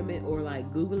Instagram it or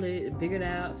like Google it and figure it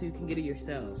out so you can get it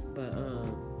yourself. But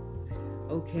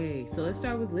okay, so let's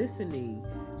start with listening.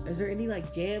 Is there any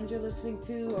like jams you're listening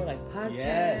to or like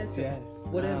podcasts? Yes.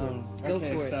 Whatever. Go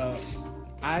okay, for it. So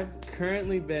I've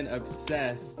currently been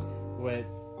obsessed with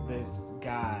this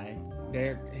guy.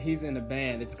 He's in a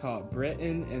band. It's called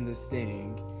Britton and the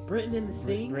Sting. Britton and the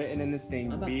Sting? Britton and the Sting.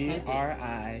 Britton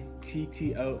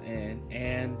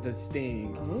and the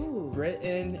Sting. Oh.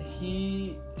 Britton,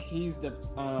 he's the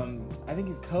I think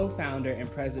he's co-founder and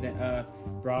president of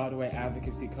Broadway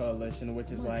Advocacy Coalition,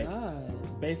 which is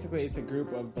basically it's a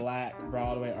group of Black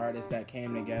Broadway artists that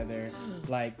came together,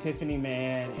 like Tiffany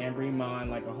Mann, Ambry Mon,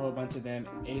 like a whole bunch of them,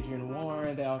 Adrienne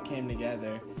Warren, they all came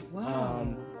together.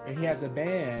 Wow. And he has a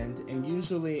band, and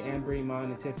usually Ambry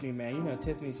Mon and Tiffany Mann, you know,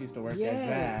 Tiffany's used to work at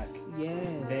Zach.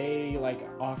 Yes. They like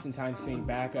oftentimes sing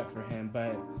backup for him,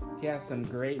 but he has some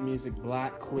great music,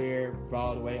 Black queer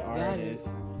Broadway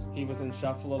artists. He was in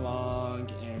Shuffle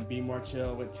Along and Be More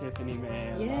Chill with Tiffany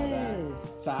Mann. Yes. All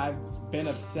that. So I've been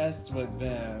obsessed with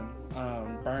them.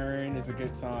 Burn is a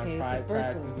good song. Okay, Pride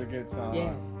Practice is a good song.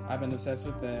 Yeah. I've been obsessed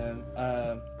with them.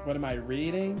 What am I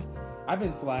reading? I've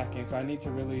been slacking, so I need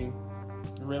to really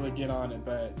get on it,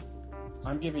 but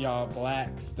I'm giving y'all Black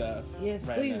stuff. Yes,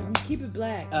 right please. now. We keep it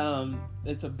Black.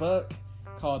 It's a book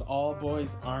called All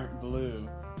Boys Aren't Blue.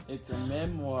 It's a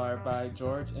memoir by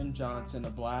George M. Johnson, a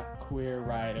Black queer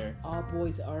writer. All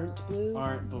Boys Aren't Blue?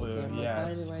 Aren't Blue, okay, I'm yes.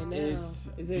 find it right now.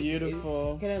 It's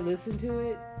beautiful. Can I listen to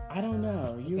it? I don't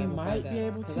know. You might be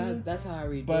able to. That's how I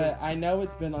read But books. I know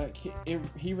it's been like,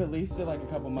 he released it like a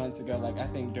couple months ago, like I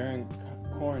think during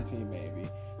quarantine maybe.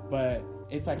 But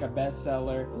it's like a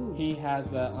bestseller. Ooh. He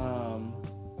has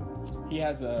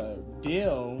a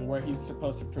deal where he's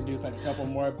supposed to produce like a couple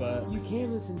more books. You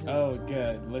can listen to it. Oh,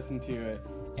 good. Listen to it.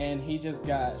 And he just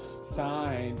got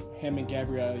signed. Him and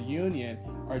Gabrielle Union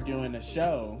are doing a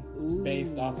show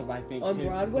based off of, I think, on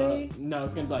his Broadway? book. No,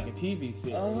 it's gonna be like a TV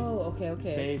series. Oh,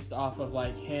 okay. Based off of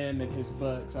like him and his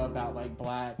books about like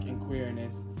Black and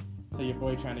queerness. So your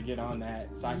boy trying to get on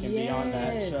that, so I can be on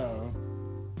that show.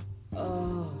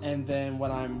 Oh. And then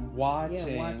what I'm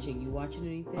watching. Yeah, watching. You watching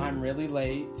anything? I'm really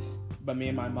late, but me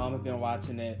and my mom have been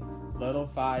watching it. Little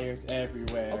Fires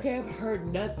Everywhere. Okay, I've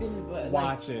heard nothing but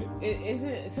watch it.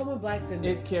 Isn't someone Black's in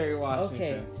this? It's Kerry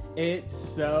Washington. Okay. It's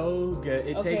so good.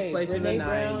 It takes place Brene in the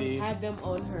Brown 90s. Had them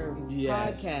on her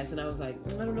podcast, and I was like,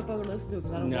 I don't know if I want to listen to it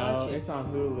because I don't watch it. No, it's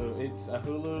on Hulu. It's a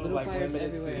Hulu Little like Fires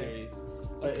limited Everywhere. series.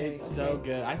 But it's so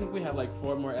good. I think we have like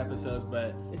 4 more episodes,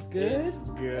 but it's good. It's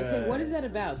good. Okay, what is that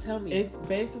about? Tell me. It's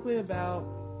basically about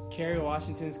Kerry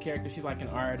Washington's character. She's like an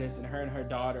artist, and her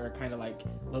daughter are kind of like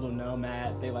little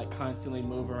nomads. They like constantly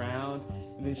move around,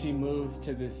 and then she moves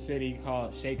to this city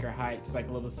called Shaker Heights. It's like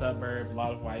a little suburb, a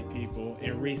lot of white people.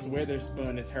 And Reese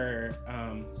Witherspoon is her.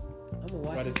 I'm gonna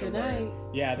watch it tonight.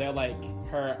 Yeah, they're like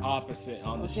her opposite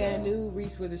on the show. Okay, I knew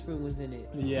Reese Witherspoon was in it.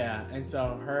 Yeah, and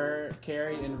so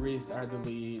Carrie and Reese are the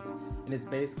leads, and it's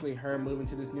basically her moving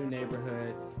to this new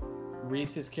neighborhood.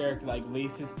 Reese's character like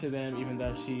leases to them, even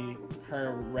though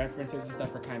her references and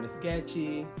stuff are kind of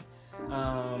sketchy.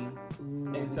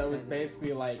 And so it's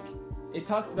basically like it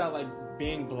talks about like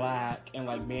being Black and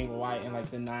like being white in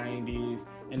like the 90s,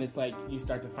 and it's like you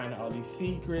start to find out all these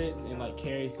secrets, and like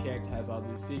Carrie's character has all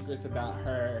these secrets about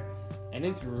her, and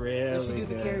it's really Does she do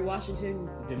good. the Kerry Washington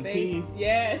them face? teeth?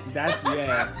 Yeah. That's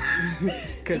yes.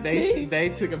 Because they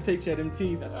took a picture of them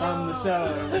teeth from the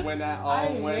show when that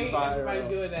all went viral. I hate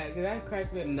everybody doing that because that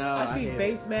cracks me up. No, I see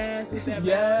face masks with that.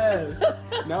 Yes.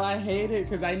 No, I hate it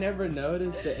because I never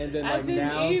noticed it, and then like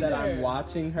now that I'm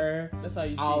watching her, that's all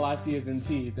you see. All I see is them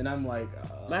teeth, and I'm like,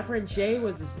 my friend Shay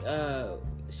was this,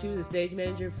 she was a stage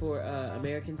manager for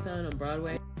American Son on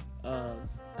Broadway.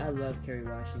 I love Kerry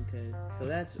Washington, so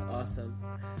that's awesome.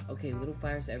 Okay, Little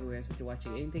Fires Everywhere is what you're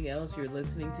watching. Anything else you're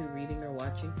listening to, reading, or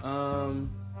watching?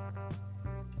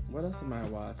 What else am I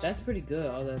watching? That's pretty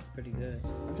good. Oh, that's pretty good.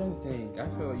 I'm trying to think. I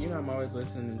feel, I'm always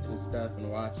listening to stuff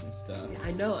and watching stuff. Yeah,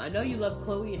 I know you love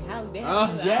Chloe and Halle.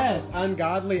 Oh, yes.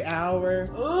 Ungodly Hour.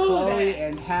 Ooh, Chloe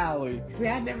and Halle. See,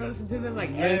 I never listened to them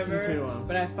ever. To them.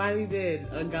 But I finally did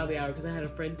Ungodly Hour because I had a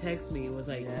friend text me and was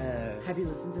like, yes. Have you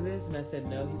listened to this? And I said,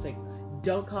 no. He's like,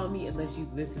 don't call me unless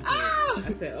you've listened to it.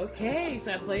 I said, okay.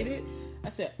 So I played it. I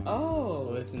said, oh.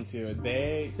 Listen to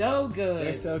it. So good.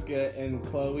 They're so good. And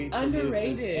Chloe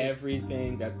produces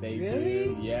everything that they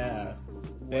do. Yeah. Wow.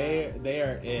 They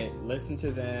are it. Listen to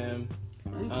them.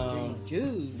 I need to drink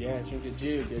juice. Yeah, drink your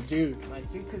juice. Your juice. Like,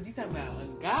 because you talking about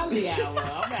ungodly hour.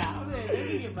 I'm out. Let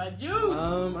me get my juice.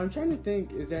 I'm trying to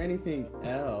think. Is there anything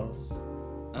else?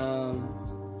 I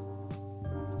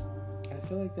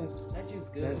feel like that juice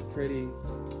good. That's pretty.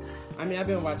 I mean, I've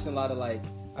been watching a lot of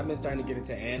I've been starting to get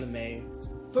into anime.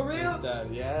 For real? And stuff.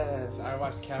 Yes, I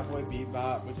watched Cowboy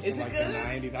Bebop, which is from it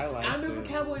the 90s. I liked it. I remember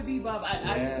Cowboy Bebop.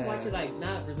 I used to watch it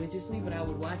not religiously, but I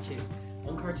would watch it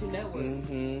on Cartoon Network.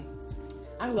 Mm-hmm.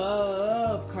 I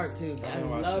love cartoons. I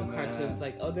love cartoons. That.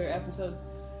 Like other episodes.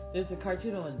 There's a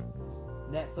cartoon on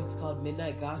Netflix called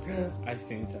Midnight Gospel. I've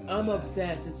seen some. I'm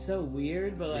obsessed. It's so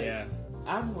weird, but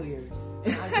I'm weird.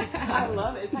 And I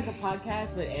love it. It's like a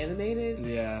podcast but animated.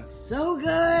 Yeah. So good.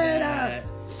 Yeah.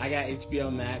 I got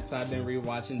HBO Max, so I've been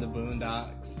rewatching the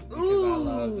Boondocks. Ooh, I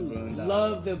love the Boondocks.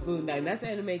 Love the Boondocks. That's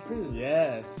anime too.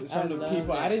 Yes. It's from the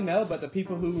people that. I didn't know, but the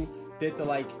people who did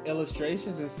the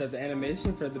illustrations and stuff, the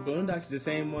animation for the Boondocks, the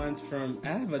same ones from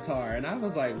Avatar, and I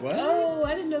was like, what? Oh,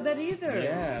 I didn't know that either.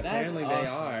 Yeah, apparently awesome.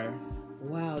 They are.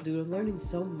 Wow, dude, I'm learning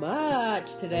so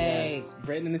much today. Yes.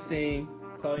 Brittany and Steen,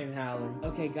 Chloe and Halle.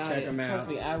 Okay, got Check it. them out. Trust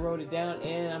me, I wrote it down,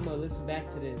 and I'm gonna listen back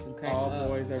to this and crack All up.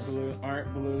 Boys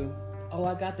aren't blue. Oh,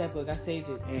 I got that book. I saved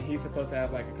it. And he's supposed to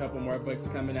have a couple more books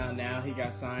coming out now. He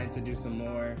got signed to do some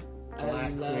more. I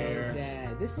love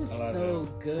that. This is so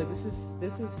good. This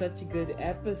was such a good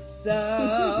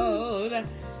episode.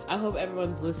 I hope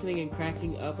everyone's listening and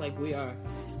cracking up like we are.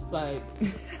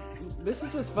 This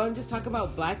is just fun. Just talk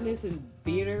about blackness and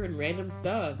theater and random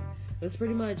stuff. That's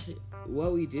pretty much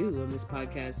what we do on this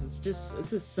podcast.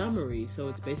 It's a summary. So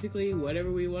it's basically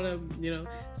whatever we want to,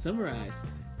 summarize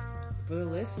for the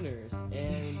listeners.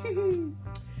 And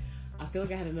I feel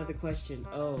like I had another question.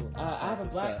 I have a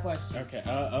black question. Okay.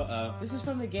 This is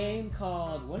from the game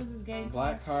called, what is this game called?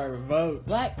 Black Card Revoked.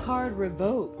 Black Card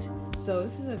Revoked. So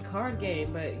this is a card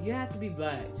game, but you have to be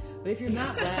black. But if you're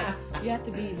not black, you have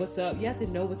to be what's up. You have to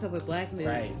know what's up with blackness.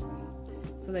 Right.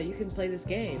 So that you can play this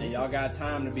game. And y'all got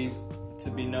time to be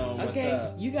knowing what's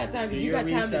up. You got time. You got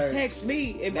time to text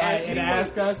me and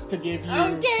ask us to give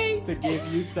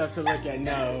you stuff to look at.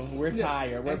 No, we're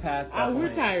tired. We're past that point.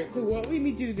 We're tired. So what we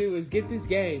need you to do is get this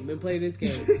game and play this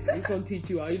game. It's gonna teach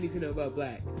you all you need to know about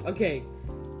black. Okay.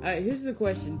 Here's the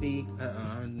question, D.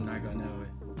 I'm not gonna know it.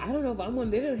 I don't know if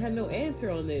they don't have no answer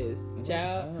on this,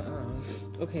 child.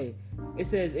 Okay. It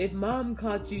says, if mom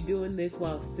caught you doing this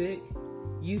while sick,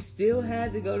 you still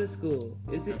had to go to school.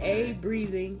 Is it A,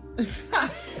 breathing?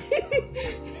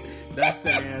 That's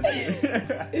the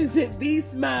answer. Is it B,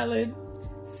 smiling,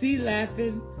 C,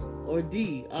 laughing, or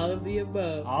D, all of the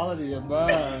above? All of the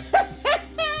above.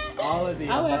 All of the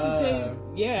above. I would have to say,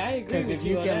 yeah, I agree with you. Because if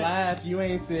you can laugh, you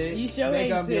ain't sick. You sure they ain't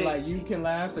gonna sick. be like, you can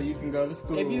laugh so you can go to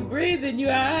school. If you breathing, you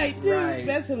alright too. Right.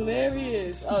 That's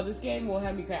hilarious. Oh, this game will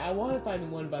have me cry. I want to find the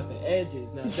one about the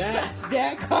edges. Now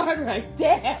that card right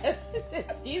there. It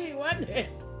says Stevie Wonder.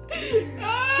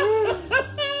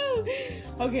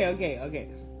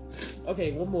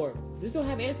 Okay, one more. This don't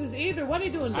have answers either. Why are they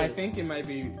doing this? I think it might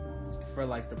be for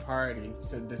the party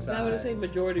to decide. It's not what it say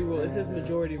majority rule. It says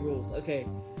majority rules. Okay,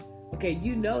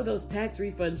 you know those tax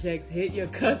refund checks hit your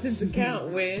cousin's account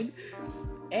when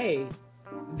A,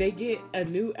 they get a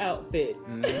new outfit.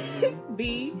 Mm-hmm.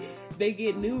 B, they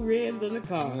get new rims on the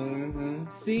car. Mm-hmm.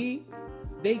 C,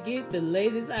 they get the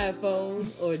latest iPhone.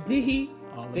 Or D,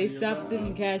 they stop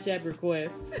sending Cash App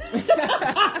requests. This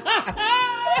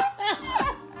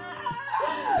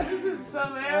is so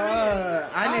hilarious.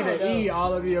 I need an E,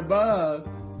 all of the above.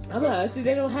 See,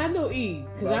 they don't have no E.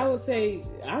 Because I would say,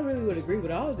 I really would agree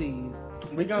with all these.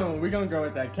 We're gonna go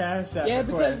with that Cash App request.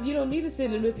 Because you don't need to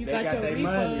send it if you got your refund.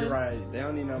 Money, right. They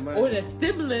don't need no money. Or that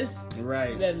stimulus.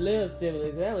 Right. That little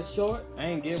stimulus. That was short. I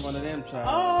ain't get one of them,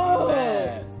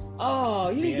 child. Oh,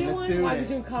 you didn't get one? Student. Why? Because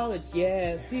you're in college.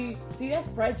 Yeah. See, that's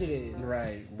prejudice.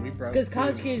 Right. We broke. Because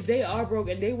college kids, they are broke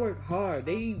and they work hard.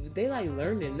 They like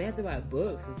learning. They have to buy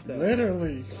books and stuff.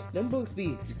 Literally. Them books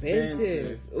be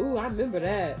expensive. Ooh, I remember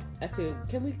that. I said,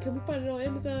 can we find it on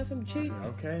Amazon or something cheap?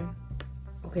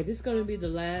 Okay, this is going to be the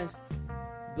last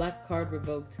Black Card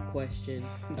Revoked question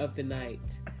of the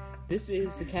night.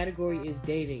 The category is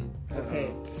dating.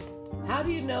 Okay. How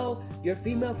do you know your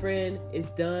female friend is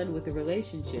done with the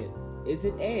relationship? Is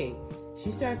it A,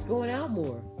 she starts going out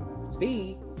more?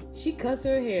 B, she cuts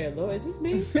her hair. Lord, is this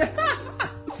me?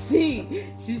 C,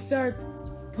 she starts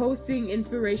posting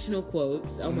inspirational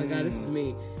quotes. Oh my God, this is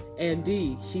me. And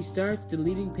D, she starts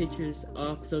deleting pictures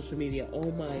off social media.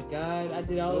 Oh my God, I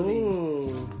did all of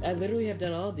these. I literally have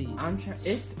done all these.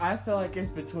 I feel like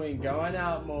it's between going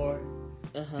out more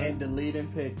and deleting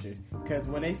pictures. Because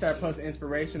when they start posting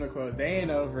inspirational quotes, they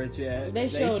ain't over it yet. They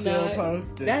still not.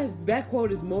 posting. That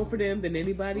quote is more for them than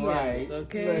anybody Right. else.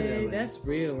 Okay, Literally. that's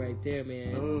real right there,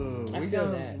 man. Ooh, I we feel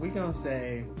gonna that. we gonna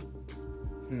say,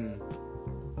 Ooh.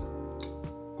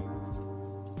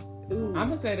 I'm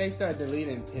gonna say they start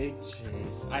deleting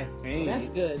pictures. I think That's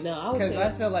good. No, I would because say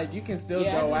I feel like you can still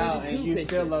Yeah, I go out deleted and 2 you pictures.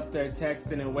 still up there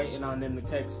texting and waiting on them to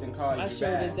text and call I you sure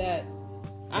back. did that.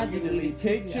 I You deleted delete 2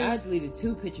 pictures? I deleted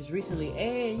 2 pictures recently,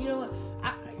 and you know what?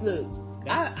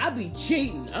 I be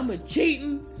cheating. I'm a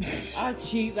cheating. I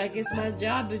cheat like it's my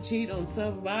job to cheat on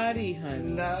somebody, honey.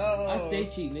 No, I stay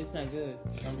cheating. It's not good.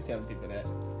 Don't be telling people that.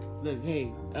 Look,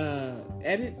 hey,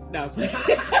 edit? No.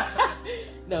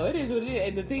 No, it is what it is.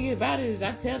 And the thing about it is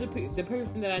I tell the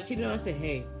person that I cheated on, I say,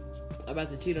 hey, I'm about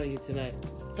to cheat on you tonight.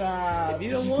 Stop. If you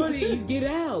don't want it, you get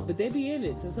out. But they be in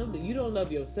it. So you don't love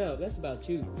yourself. That's about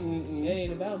you. Mm-mm. It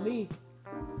ain't about me.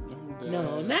 I'm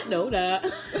No, dead. not.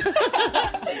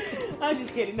 I'm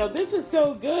just kidding. No, this was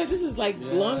so good. This was like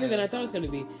longer than I thought it was going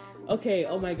to be. Okay,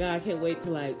 oh my God, I can't wait to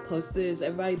like post this.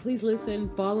 Everybody, please listen,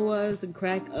 follow us, and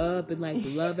crack up, and like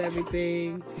love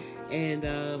everything.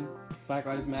 And Black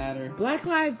Lives Matter. Black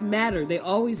Lives Matter. They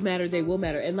always matter. They will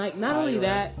matter. And like not only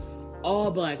that, Us.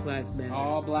 all Black Lives matter.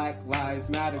 All Black Lives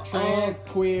Matter. Trans,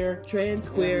 queer. Trans,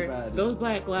 queer, Everybody. those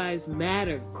Black Lives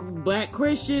matter. Black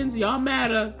Christians, y'all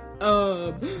matter.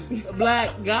 Black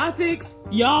Gothics,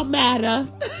 y'all matter.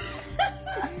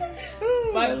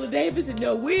 Viola Davis and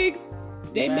no wigs,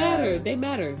 they matter. They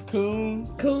matter. Coons.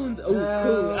 Coons, coon. I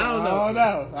don't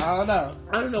know.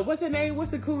 I don't know. What's her name?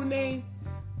 What's the coon name?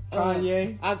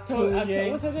 Kanye. October.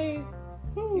 What's her name?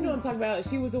 You know what I'm talking about.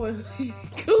 She was the one.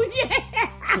 Kanye.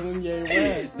 Kanye West.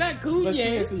 It's not But Kanye.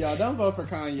 seriously, y'all, don't vote for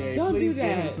Kanye. Don't Please do give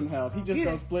him that. some help. He just Get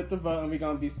gonna it. split the vote and we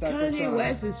gonna be stuck with Kanye Trump.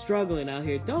 West is struggling out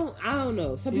here. I don't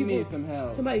know. Some He people needs some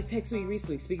help. Somebody texted me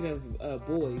recently, speaking of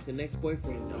boys, an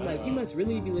ex-boyfriend. I'm like, you must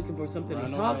really be looking for something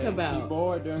Run to talk away. about. Be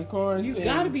bored during quarantine. You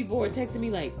gotta be bored. Texting me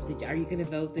like, are you gonna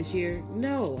vote this year?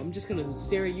 No, I'm just gonna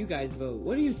stare at you guys vote.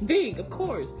 What do you think? Of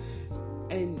course.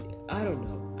 And I don't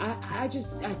know. I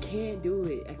can't do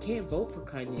it. I can't vote for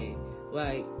Kanye.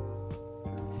 Like,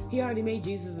 he already made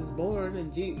Jesus is Born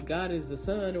and God is the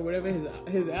Son or whatever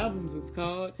his albums was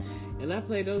called, and I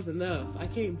play those enough. I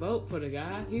can't vote for the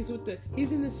guy. He's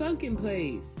in the sunken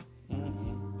place.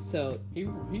 Mm-hmm. So He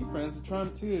friends with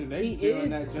Trump too. They He doing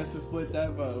is. that just to split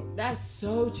that vote. that's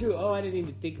so true. Oh, I didn't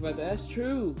even think about that. That's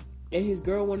true. And his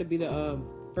girl wanted to be the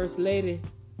first lady,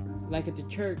 like at the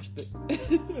church. But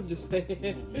I'm just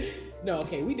playing. No,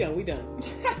 okay, we done.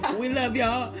 We love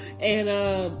y'all, and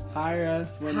Hire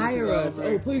us when hire this us. is over.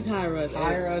 Oh, please hire us.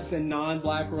 Hire us in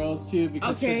non-black roles too,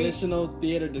 because Okay. traditional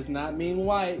theater does not mean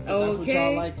white. But that's what Okay.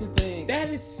 y'all like to think.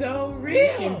 That is so You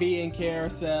real. can be in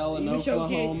Carousel in Even show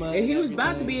Oklahoma. kids- and he was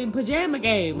about to be in Pajama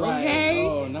Game. Right. Okay.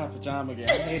 Oh, not Pajama Game.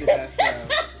 I hated that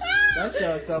show. That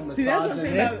show is so See, that's what I'm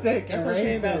saying about, misogynistic that's and what I'm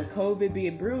saying about racist. COVID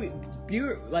being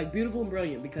beautiful and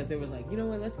brilliant, because they was like, you know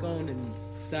what, let's go on and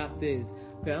stop this.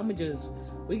 Okay,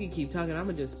 we can keep talking. I'm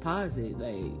gonna just pause it.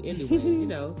 Like, anyways,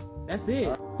 that's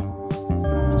it.